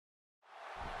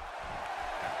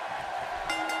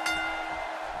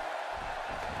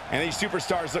And these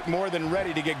superstars look more than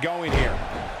ready to get going here.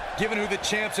 Given who the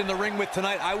champ's in the ring with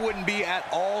tonight, I wouldn't be at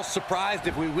all surprised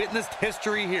if we witnessed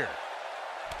history here.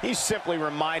 He's simply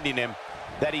reminding him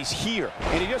that he's here.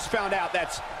 And he just found out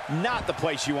that's not the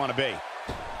place you want to be.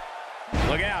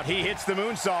 Look out, he hits the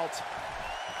moonsault.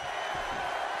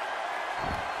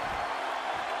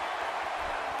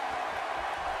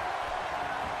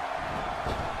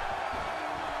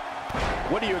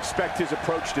 What do you expect his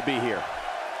approach to be here?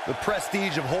 The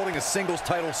prestige of holding a singles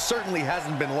title certainly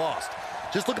hasn't been lost.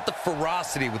 Just look at the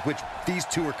ferocity with which these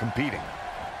two are competing.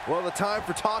 Well, the time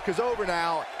for talk is over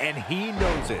now, and he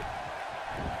knows it.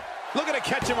 Looking to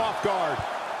catch him off guard.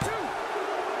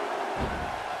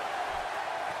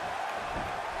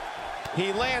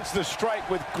 He lands the strike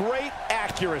with great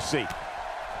accuracy.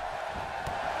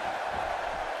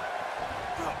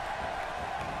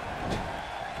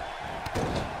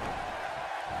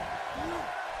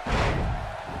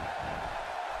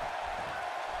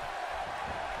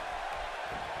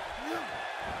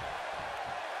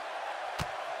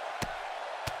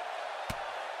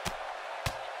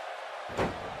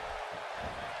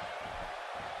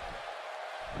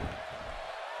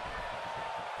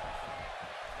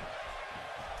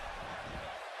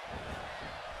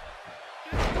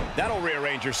 That'll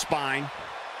rearrange your spine.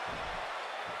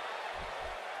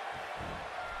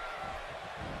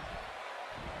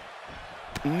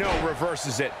 No,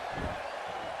 reverses it.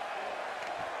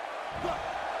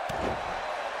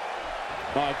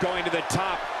 Going to the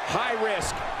top, high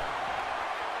risk.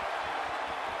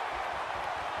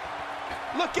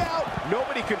 Look out!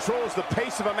 Nobody controls the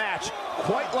pace of a match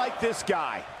quite like this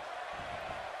guy.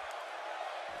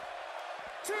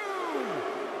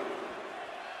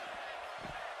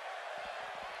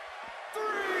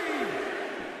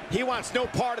 He wants no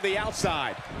part of the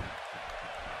outside.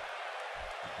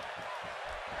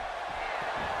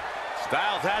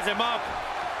 Styles has him up.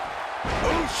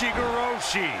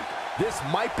 Ushigoroshi. This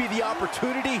might be the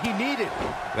opportunity he needed.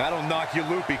 That'll knock you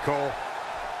loopy, Cole.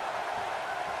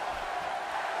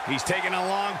 He's taking a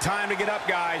long time to get up,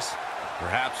 guys.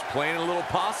 Perhaps playing a little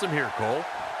possum here, Cole.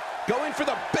 Going for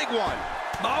the big one.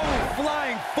 Oh,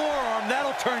 flying forearm.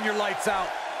 That'll turn your lights out.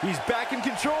 He's back in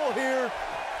control here.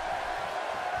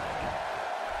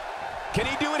 Can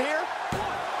he do it here? 1,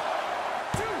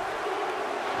 2.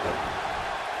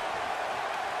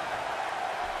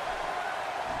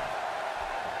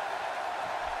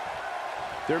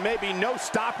 There may be no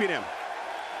stopping him.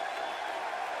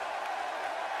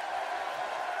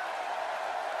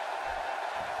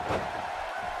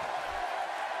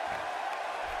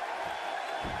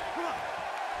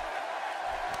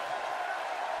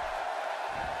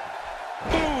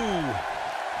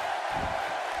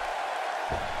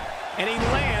 And he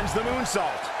lands the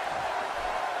moonsault.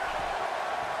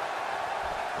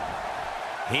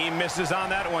 He misses on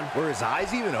that one. Were his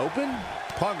eyes even open?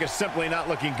 Punk is simply not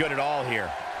looking good at all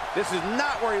here. This is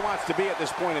not where he wants to be at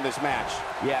this point in this match.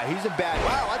 Yeah, he's a bad...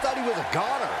 Wow, I thought he was a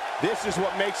goner. This is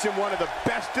what makes him one of the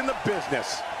best in the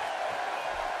business.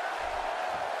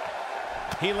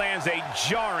 He lands a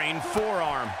jarring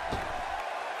forearm.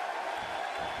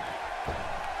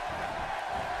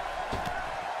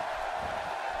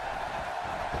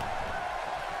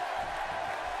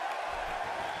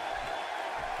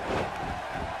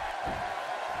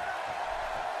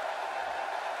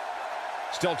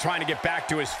 Still trying to get back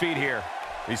to his feet here.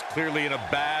 He's clearly in a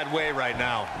bad way right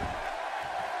now.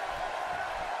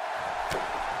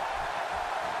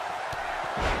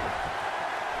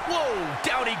 Whoa,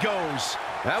 down he goes.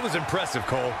 That was impressive,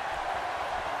 Cole.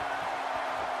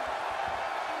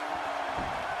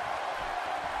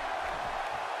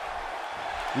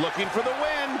 Looking for the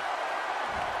win.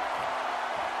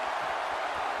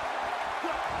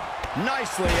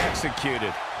 Nicely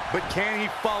executed. But can he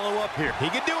follow up here? He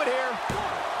can do it here.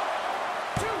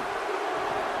 1,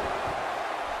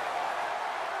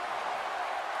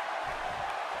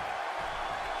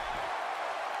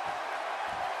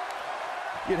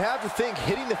 2. You'd have to think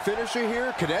hitting the finisher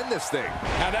here could end this thing.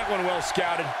 Now that one well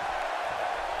scouted.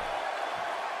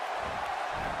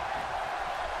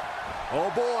 Oh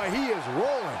boy, he is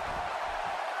rolling.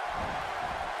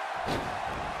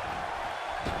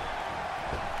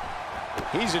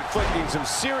 He's inflicting some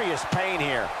serious pain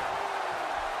here.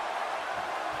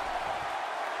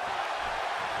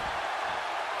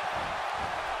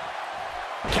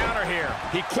 Counter here.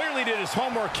 He clearly did his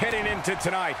homework heading into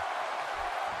tonight.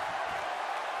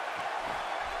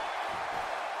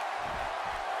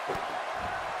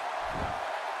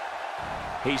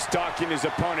 He's stalking his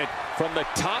opponent from the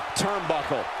top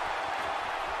turnbuckle.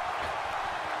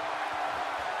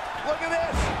 Look at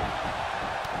this.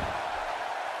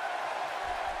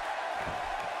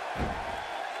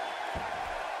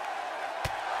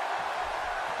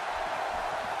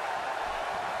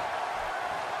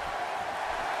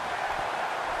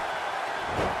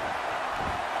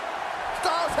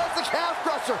 Styles has the calf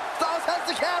crusher. Styles has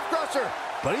the calf crusher.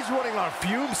 But he's running on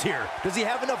fumes here. Does he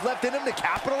have enough left in him to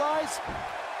capitalize?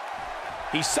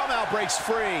 He somehow breaks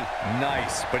free.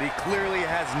 Nice, but he clearly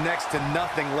has next to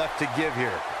nothing left to give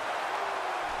here.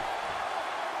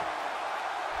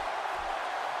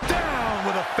 Down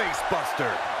with a face buster.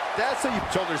 That's how you...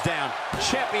 Shoulders down.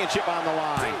 Championship on the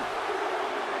line.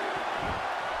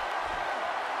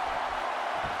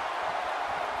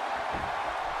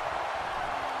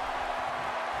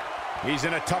 He's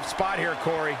in a tough spot here,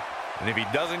 Corey. And if he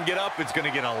doesn't get up, it's going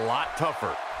to get a lot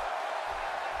tougher.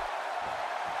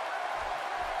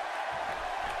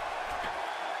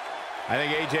 I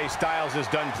think AJ Styles is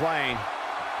done playing.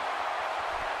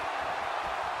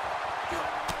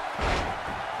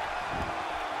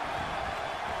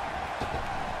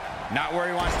 Not where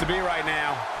he wants to be right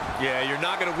now. Yeah, you're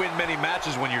not going to win many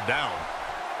matches when you're down.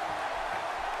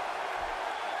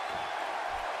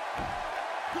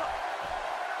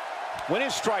 When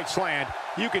his strikes land,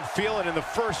 you can feel it in the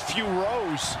first few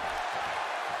rows.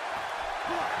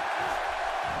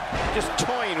 Just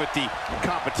toying with the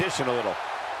competition a little.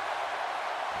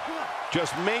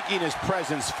 Just making his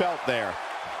presence felt there.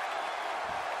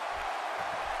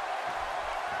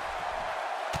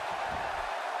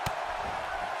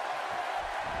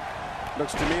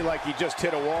 Looks to me like he just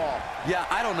hit a wall. Yeah,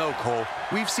 I don't know, Cole.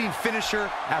 We've seen finisher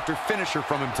after finisher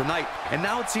from him tonight, and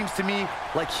now it seems to me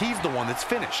like he's the one that's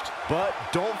finished. But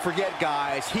don't forget,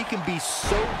 guys, he can be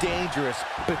so dangerous,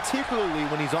 particularly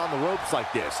when he's on the ropes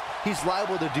like this. He's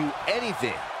liable to do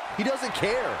anything. He doesn't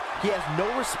care. He has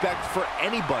no respect for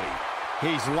anybody.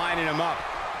 He's lining him up.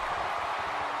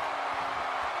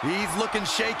 He's looking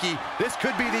shaky. This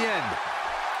could be the end.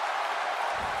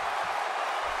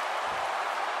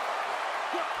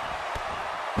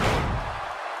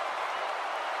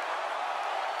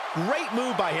 Great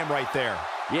move by him right there.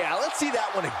 Yeah, let's see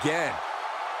that one again.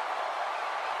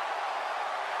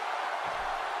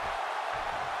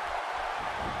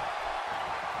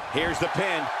 Here's the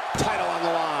pin. Title on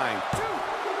the line.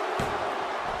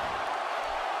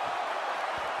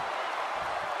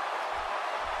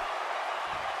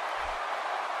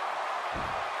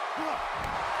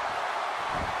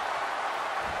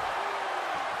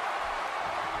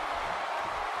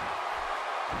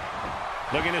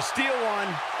 Looking to steal one.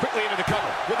 Quickly into the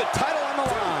cover with the title on the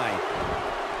line.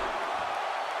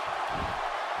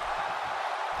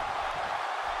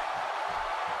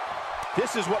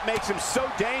 This is what makes him so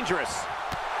dangerous.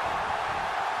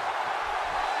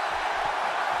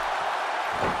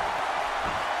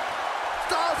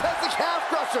 Styles has the calf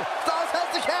crusher. Styles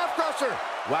has the calf crusher.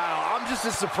 Wow, I'm just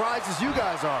as surprised as you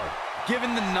guys are.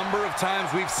 Given the number of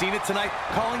times we've seen it tonight,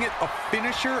 calling it a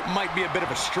finisher might be a bit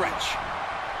of a stretch.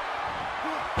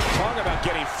 Talk about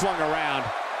getting flung around.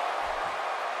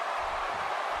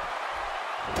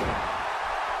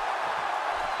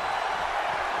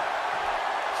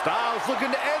 Styles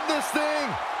looking to end this thing.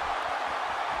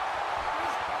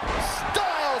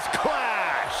 Styles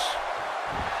clash.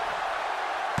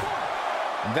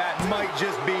 That might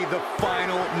just be the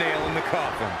final nail in the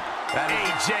coffin.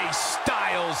 AJ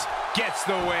Styles gets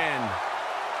the win.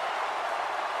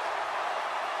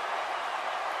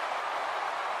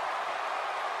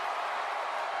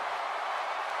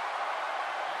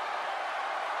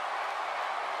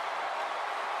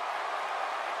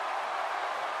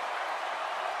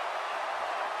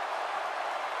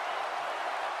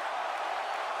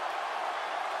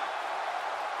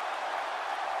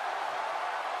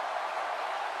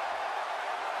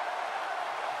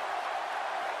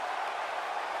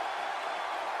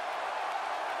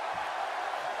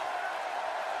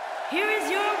 Here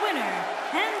is your winner,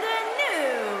 and the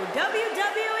new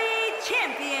WWE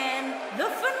Champion, the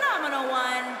Phenomenal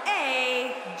One,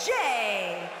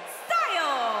 AJ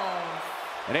Styles.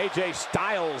 And AJ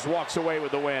Styles walks away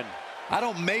with the win. I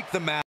don't make the match.